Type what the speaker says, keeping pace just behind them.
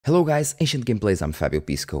Hello guys, Ancient Gameplays, I'm Fabio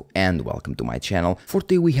Pisco and welcome to my channel. For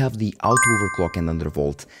today we have the Auto Overclock and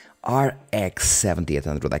Undervolt RX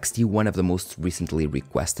 7800 XT, one of the most recently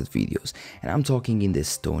requested videos. And I'm talking in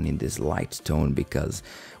this tone, in this light tone, because,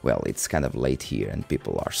 well, it's kind of late here and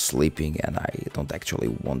people are sleeping and I don't actually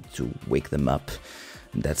want to wake them up.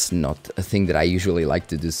 That's not a thing that I usually like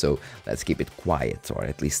to do, so let's keep it quiet, or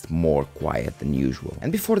at least more quiet than usual.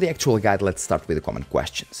 And before the actual guide, let's start with the common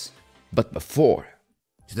questions. But before...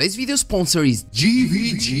 Today's video sponsor is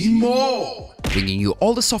GVG Mode, bringing you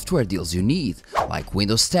all the software deals you need, like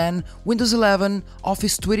Windows 10, Windows 11,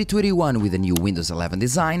 Office 2021 with a new Windows 11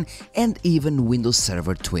 design, and even Windows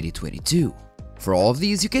Server 2022. For all of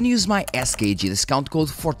these, you can use my SKG discount code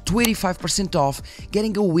for 25% off,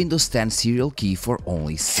 getting a Windows 10 serial key for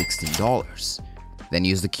only $16. Then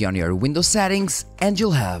use the key on your Windows settings and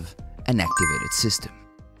you'll have an activated system.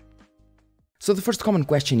 So the first common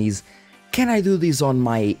question is, can I do this on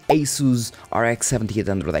my Asus RX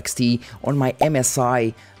 7800 XT, on my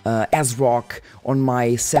MSI ASRock, on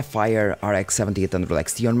my Sapphire RX 7800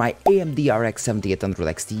 XT, on my AMD RX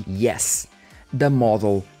 7800 XT? Yes, the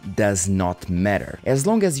model does not matter. As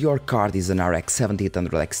long as your card is an RX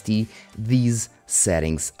 7800 XT, these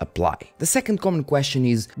settings apply. The second common question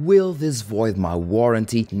is, will this void my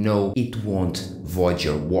warranty? No, it won't void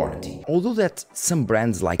your warranty. Although that some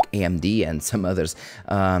brands like AMD and some others,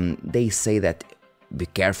 they say that be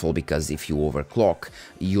careful because if you overclock,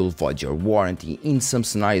 you'll void your warranty. In some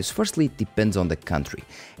scenarios, firstly, it depends on the country,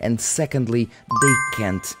 and secondly, they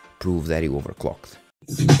can't prove that you overclocked.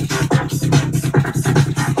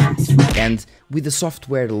 And with the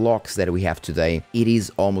software locks that we have today, it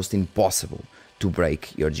is almost impossible to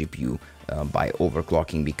break your GPU by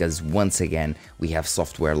overclocking, because once again we have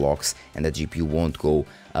software locks and the GPU won't go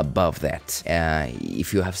above that.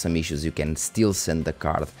 If you have some issues, you can still send the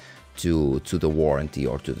card to the warranty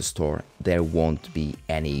or to the store. There won't be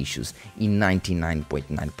any issues in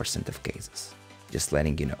 99.9% of cases. Just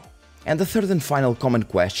letting you know. And the third and final common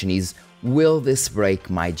question is, will this break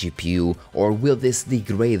my GPU or will this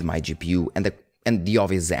degrade my GPU? And the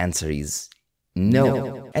obvious answer is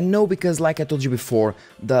no. And no, because like I told you before,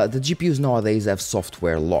 the GPUs nowadays have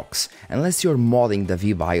software locks. Unless you're modding the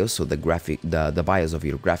VBIOS, so the BIOS of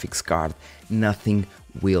your graphics card, nothing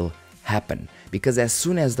will happen. Because as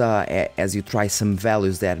soon as you try some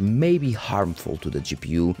values that may be harmful to the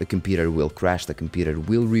GPU, the computer will crash, the computer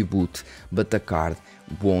will reboot, but the card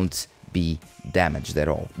won't be damaged at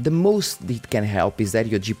all. The most it can help is that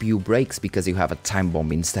your GPU breaks because you have a time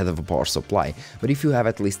bomb instead of a power supply. But if you have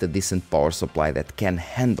at least a decent power supply that can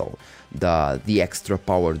handle the extra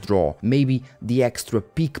power draw, maybe the extra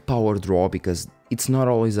peak power draw, because it's not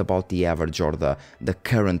always about the average or the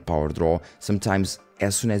current power draw. Sometimes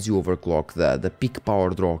as soon as you overclock, the peak power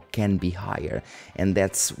draw can be higher, and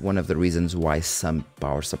that's one of the reasons why some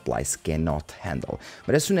power supplies cannot handle.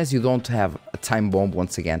 But as soon as you don't have a time bomb,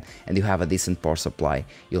 once again, and you have a decent power supply,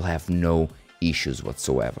 you'll have no issues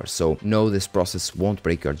whatsoever. So no, this process won't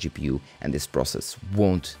break your GPU, and this process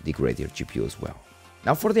won't degrade your GPU as well.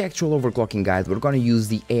 Now for the actual overclocking guide, we're going to use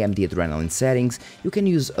the AMD ADRENALIN settings. You can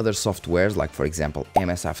use other softwares like, for example,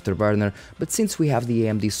 MS Afterburner, but since we have the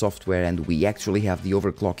AMD software and we actually have the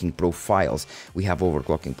overclocking profiles, we have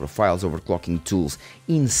overclocking profiles, overclocking tools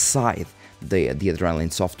inside the ADRENALIN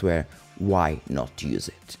software, why not use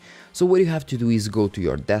it? So what you have to do is go to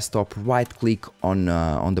your desktop, right click on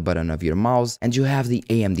the button of your mouse, and you have the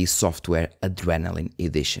AMD software ADRENALIN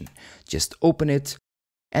edition. Just open it.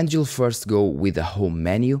 And you'll first go with the home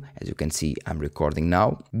menu. As you can see, I'm recording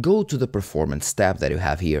now. Go to the performance tab that you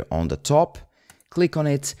have here on the top, click on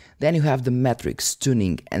it, then you have the metrics,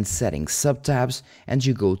 tuning and settings subtabs, and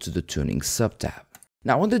you go to the tuning subtab.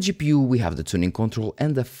 Now on the GPU we have the tuning control,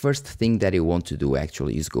 and the first thing that you want to do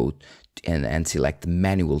actually is go and select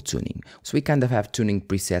manual tuning. So we kind of have tuning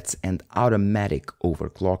presets and automatic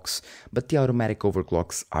overclocks, but the automatic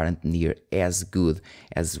overclocks aren't near as good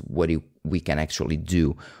as what we can actually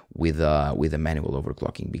do with a manual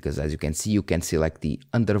overclocking, because as you can see, you can select the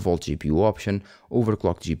undervolt GPU option,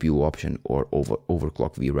 overclock GPU option, or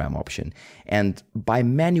overclock VRAM option. And by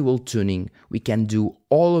manual tuning, we can do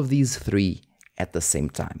all of these three at the same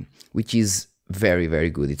time, which is very, very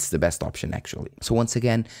good. It's the best option actually. So once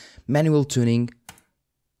again, manual tuning,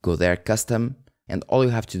 go there, custom, and all you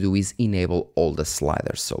have to do is enable all the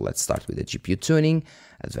sliders. So let's start with the GPU tuning,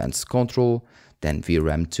 advanced control, then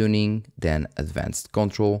VRAM tuning, then advanced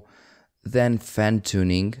control, then fan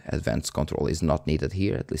tuning. Advanced control is not needed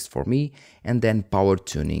here, at least for me, and then power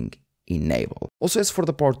tuning enable. Also, as for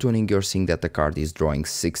the power tuning, you're seeing that the card is drawing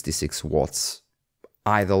 66 watts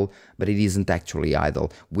idle, but it isn't actually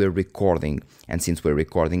idle. We're recording, and since we're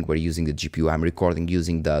recording, we're using the GPU. I'm recording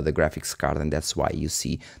using the graphics card, and that's why you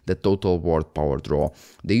see the total board power draw.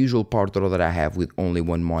 The usual power draw that I have with only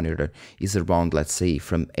one monitor is around, let's say,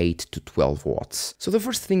 from 8 to 12 watts. So the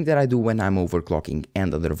first thing that I do when I'm overclocking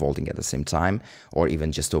and undervolting at the same time, or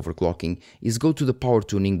even just overclocking, is go to the power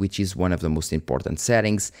tuning, which is one of the most important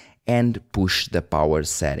settings, and push the power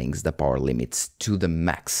settings, the power limits, to the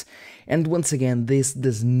max. And once again, this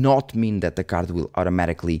does not mean that the card will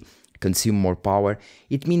automatically consume more power.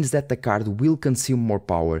 It means that the card will consume more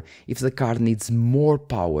power if the card needs more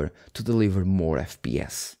power to deliver more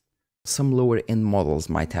FPS. Some lower end models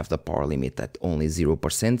might have the power limit at only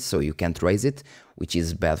 0%, so you can't raise it, which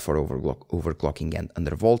is bad for overclocking and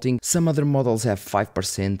undervolting. Some other models have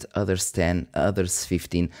 5%, others 10, others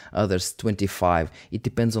 15, others 25. It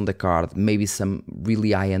depends on the card. Maybe some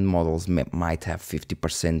really high-end models might have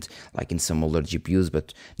 50%, like in some older GPUs,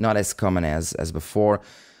 but not as common as before.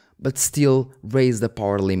 But still, raise the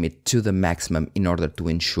power limit to the maximum in order to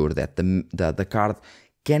ensure that the card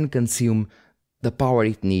can consume the power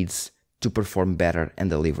it needs to perform better and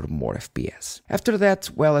deliver more FPS. After that,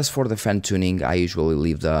 well, as for the fan tuning, I usually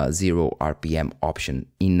leave the 0 RPM option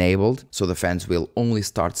enabled, so the fans will only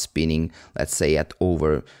start spinning, let's say, at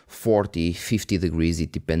over 40, 50 degrees.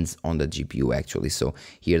 It depends on the GPU actually. So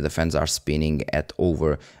here the fans are spinning at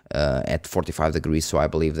over at 45 degrees, so I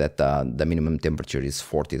believe that the minimum temperature is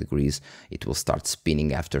 40 degrees. It will start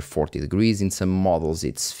spinning after 40 degrees. In some models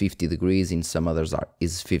it's 50 degrees, in some others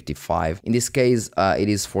is 55. In this case it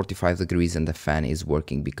is 45 degrees and the fan is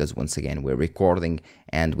working because once again we're recording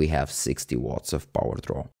and we have 60 watts of power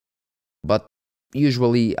draw. But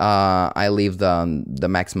usually I leave the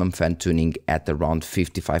maximum fan tuning at around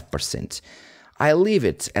 55%. I leave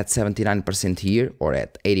it at 79% here or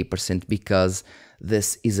at 80% because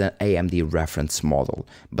this is an AMD reference model,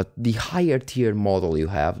 but the higher tier model you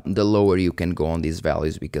have, the lower you can go on these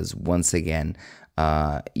values because once again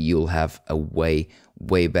you'll have a way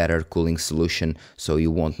better cooling solution, so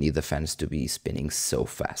you won't need the fans to be spinning so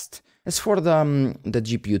fast. As for the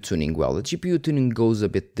GPU tuning, well, the GPU tuning goes a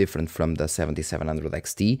bit different from the 7700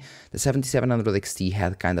 XT. The 7700 XT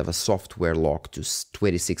had kind of a software lock to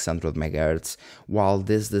 2600 MHz, while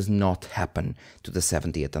this does not happen to the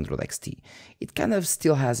 7800 XT. It kind of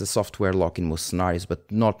still has a software lock in most scenarios,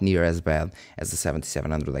 but not near as bad as the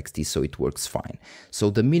 7700 XT, so it works fine. So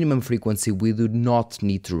the minimum frequency, we do not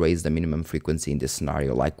need to raise the minimum frequency in this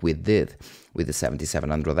scenario like we did with the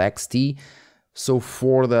 7700 XT. So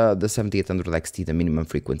for the 7800 XT, the minimum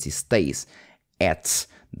frequency stays at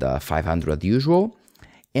the 500 usual,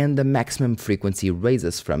 and the maximum frequency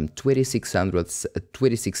raises from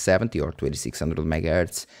 2670 or 2600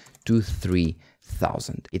 MHz to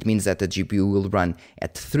 3000. It means that the GPU will run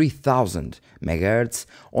at 3000 MHz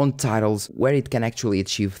on titles where it can actually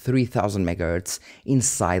achieve 3000 MHz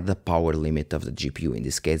inside the power limit of the GPU. In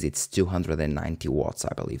this case, it's 290 watts,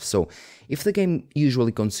 I believe. So if the game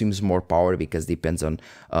usually consumes more power because it depends on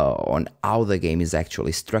how the game is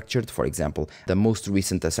actually structured. For example, the most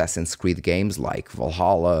recent Assassin's Creed games like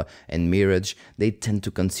Valhalla and Mirage, they tend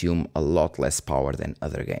to consume a lot less power than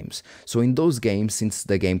other games. So in those games, since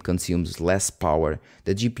the game consumes less power,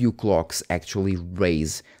 the GPU clocks actually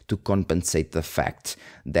raise to compensate the fact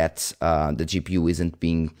that the GPU isn't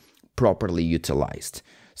being properly utilized.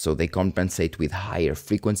 So they compensate with higher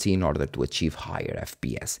frequency in order to achieve higher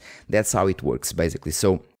FPS. That's how it works basically.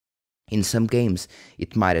 So in some games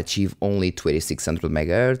it might achieve only 2600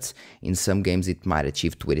 MHz, in some games it might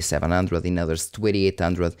achieve 2700, in others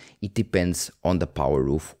 2800. It depends on the power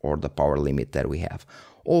roof or the power limit that we have.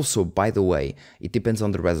 Also, by the way, it depends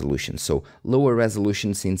on the resolution. So lower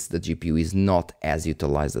resolution, since the GPU is not as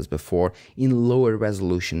utilized as before, in lower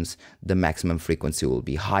resolutions the maximum frequency will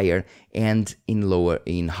be higher, and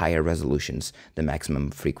in higher resolutions the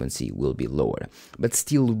maximum frequency will be lower. But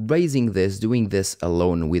still, raising this, doing this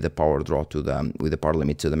alone with the power draw to with the power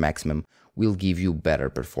limit to the maximum will give you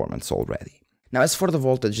better performance already. Now, as for the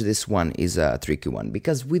voltage, this one is a tricky one,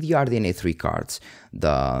 because with the RDNA 3 cards,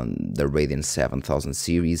 the Radeon 7000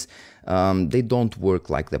 series, they don't work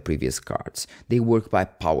like the previous cards. They work by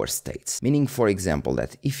power states, meaning, for example,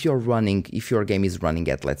 that if your game is running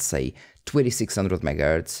at, let's say, 2600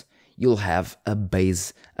 MHz, you'll have a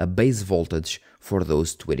base voltage for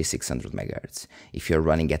those 2600 MHz. If you're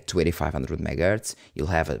running at 2500 MHz, you'll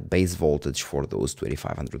have a base voltage for those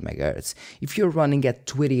 2500 MHz. If you're running at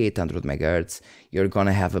 2800 MHz, you're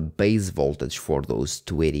gonna have a base voltage for those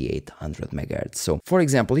 2800 MHz. So, for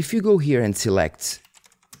example, if you go here and select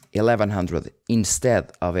 1100 instead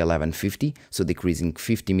of 1150, so decreasing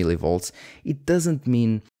 50 millivolts, it doesn't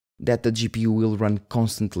mean that the GPU will run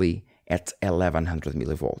constantly at 1100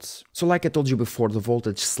 millivolts. So like I told you before, the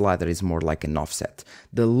voltage slider is more like an offset.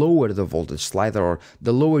 The lower the voltage slider, or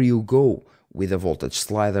the lower you go with the voltage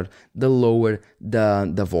slider, the lower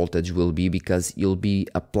the voltage will be, because you'll be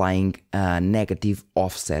applying a negative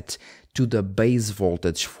offset to the base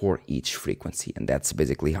voltage for each frequency, and that's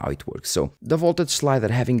basically how it works. So the voltage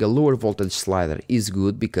slider, having a lower voltage slider, is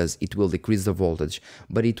good because it will decrease the voltage,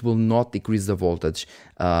 but it will not decrease the voltage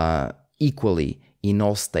equally in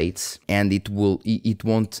all states, and it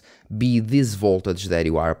won't be this voltage that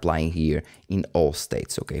you are applying here in all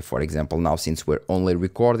states. Okay, for example, now since we're only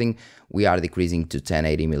recording, we are decreasing to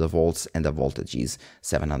 1080 millivolts and the voltage is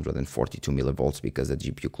 742 millivolts because the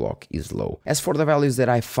GPU clock is low. As for the values that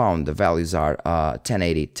I found, the values are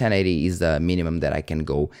 1080. 1080 is the minimum that I can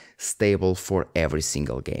go stable for every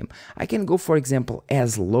single game. I can go, for example,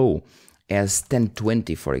 as low as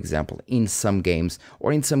 1020, for example, in some games,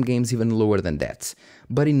 or in some games even lower than that,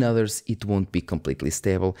 but in others it won't be completely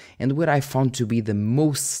stable. And what I found to be the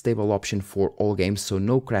most stable option for all games, so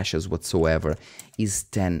no crashes whatsoever, is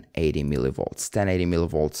 1080 millivolts. 1080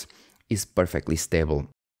 millivolts is perfectly stable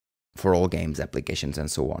for all games, applications, and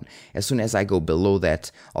so on. As soon as I go below that,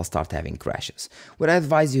 I'll start having crashes. What I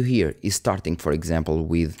advise you here is starting, for example,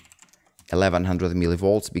 with 1100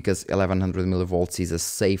 millivolts, because 1100 millivolts is a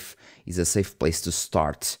safe place to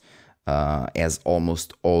start, as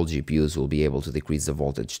almost all GPUs will be able to decrease the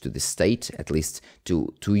voltage to this state, at least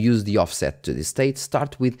to use the offset to this state.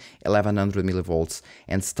 Start with 1100 millivolts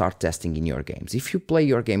and start testing in your games. If you play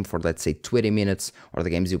your game for, let's say, 20 minutes, or the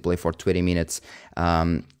games you play for 20 minutes,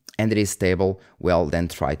 and it is stable, well, then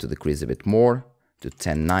try to decrease a bit more to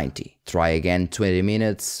 1090. Try again 20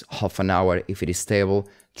 minutes, half an hour. If it is stable,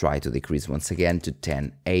 try to decrease once again to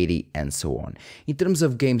 1080, and so on. In terms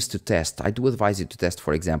of games to test, I do advise you to test,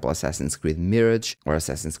 for example, Assassin's Creed Mirage or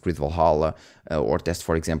Assassin's Creed Valhalla, or test,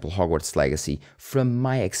 for example, Hogwarts Legacy. From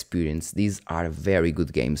my experience, these are very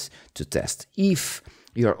good games to test. If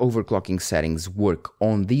your overclocking settings work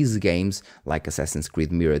on these games, like Assassin's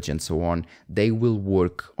Creed Mirage and so on, they will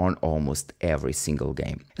work on almost every single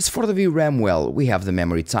game. As for the VRAM, well, we have the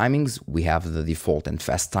memory timings, we have the default and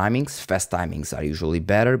fast timings. Fast timings are usually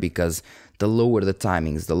better because the lower the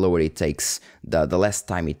timings, the lower it takes, the less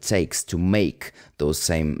time it takes to make those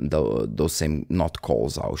same not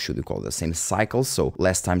calls, how should you call the same cycles. So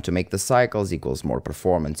less time to make the cycles equals more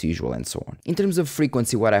performance usual, and so on. In terms of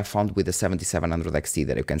frequency, what I found with the 7700 XT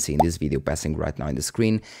that you can see in this video passing right now in the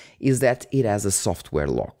screen is that it has a software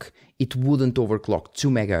lock. It wouldn't overclock 2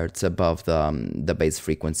 MHz above the base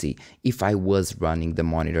frequency if I was running the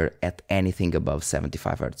monitor at anything above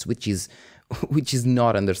 75 Hz, which is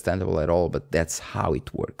not understandable at all, but that's how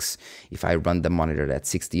it works. If I run the monitor at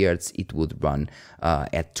 60 Hz, it would run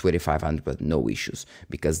at 2500, but no issues,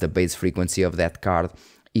 because the base frequency of that card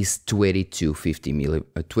is 2250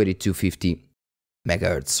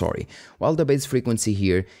 megahertz, sorry, while the base frequency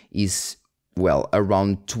here is, well,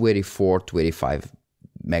 around 24-25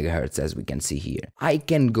 megahertz, as we can see here. I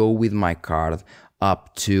can go with my card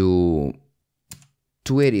up to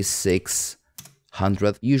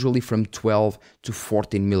 2600, usually from 12 to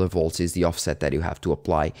 14 millivolts is the offset that you have to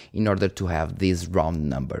apply in order to have this round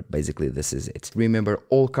number. Basically, this is it. Remember,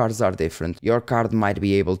 all cards are different. Your card might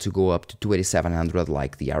be able to go up to 2700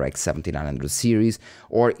 like the RX 7900 series,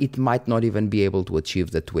 or it might not even be able to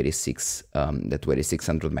achieve the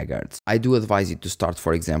 2600 megahertz. I do advise you to start,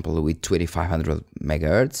 for example, with 2500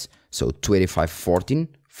 megahertz, so 2514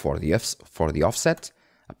 for the offset.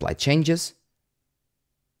 Apply changes.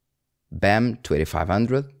 Bam,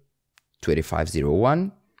 2500,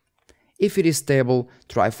 2501. If it is stable,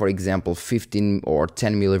 try, for example, 15 or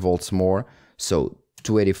 10 millivolts more, so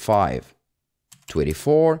 25,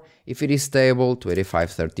 24. If it is stable,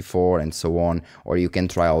 25, 34, and so on. Or you can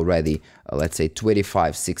try already, let's say,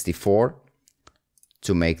 25, 64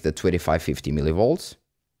 to make the 25, 50 millivolts.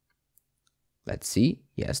 Let's see,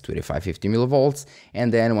 yes, 2550 millivolts,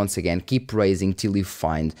 and then once again keep raising till you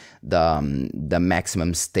find the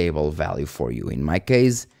maximum stable value for you. In my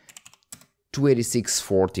case,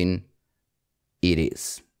 2614 it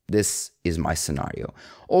is. This is my scenario.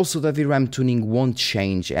 Also, the VRAM tuning won't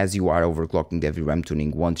change as you are overclocking. The VRAM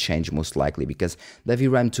tuning won't change most likely because the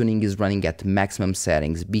VRAM tuning is running at maximum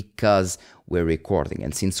settings because we're recording,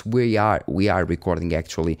 and since we are recording,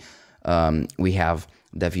 actually, we have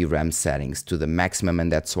the VRAM settings to the maximum,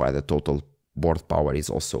 and that's why the total board power is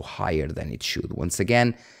also higher than it should. Once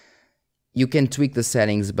again, you can tweak the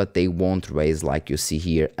settings, but they won't raise like you see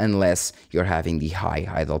here unless you're having the high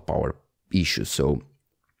idle power issue. So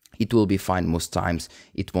it will be fine most times,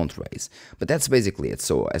 it won't raise. But that's basically it.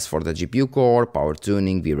 So as for the GPU core, power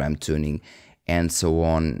tuning, VRAM tuning, and so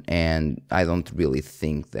on, and I don't really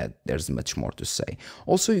think that there's much more to say.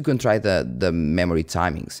 Also, you can try the memory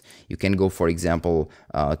timings. You can go, for example,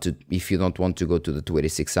 if you don't want to go to the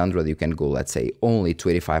 2600, you can go, let's say, only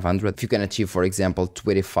 2500. If you can achieve, for example,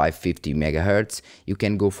 2550 megahertz, you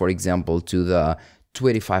can go, for example, to the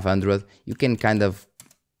 2500. You can kind of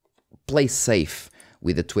play safe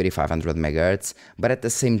with the 2500 megahertz, but at the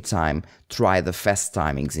same time try the fast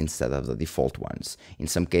timings instead of the default ones. In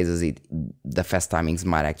some cases the fast timings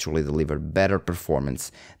might actually deliver better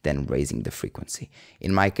performance than raising the frequency.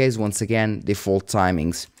 In my case, once again, default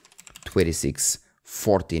timings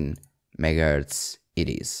 2614 megahertz it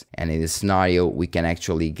is, and in this scenario we can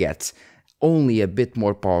actually get only a bit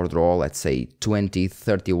more power draw, let's say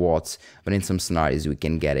 20-30 watts, but in some scenarios we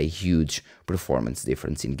can get a huge performance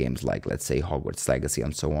difference in games like, let's say, Hogwarts Legacy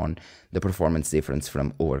and so on. The performance difference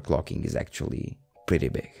from overclocking is actually pretty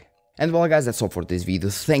big. And well guys, that's all for this video.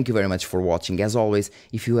 Thank you very much for watching. As always,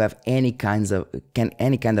 if you have any kind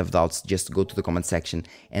of doubts, just go to the comment section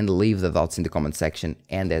and leave the doubts in the comment section,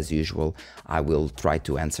 and as usual I will try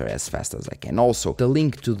to answer as fast as I can. Also, the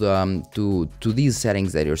link to the to these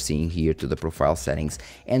settings that you're seeing here, to the profile settings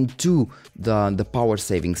and to the power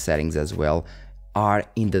saving settings as well, are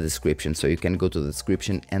in the description, so you can go to the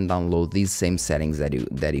description and download these same settings that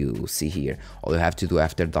you see here. All you have to do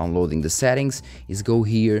after downloading the settings is go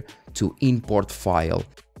here to import file,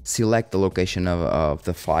 select the location of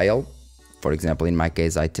the file. For example, in my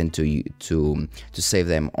case, I tend to save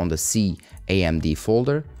them on the C AMD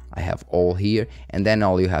folder. I have all here, and then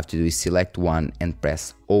all you have to do is select one and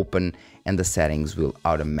press open, and the settings will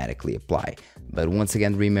automatically apply. But once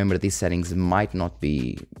again, remember, these settings might not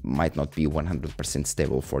be 100%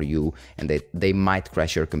 stable for you, and they might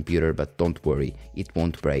crash your computer, but don't worry, it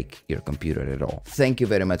won't break your computer at all. Thank you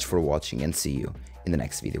very much for watching, and see you in the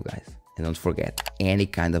next video, guys. And don't forget, any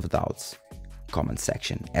kind of doubts, comment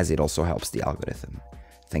section, as it also helps the algorithm.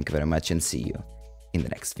 Thank you very much, and see you in the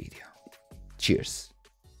next video. Cheers.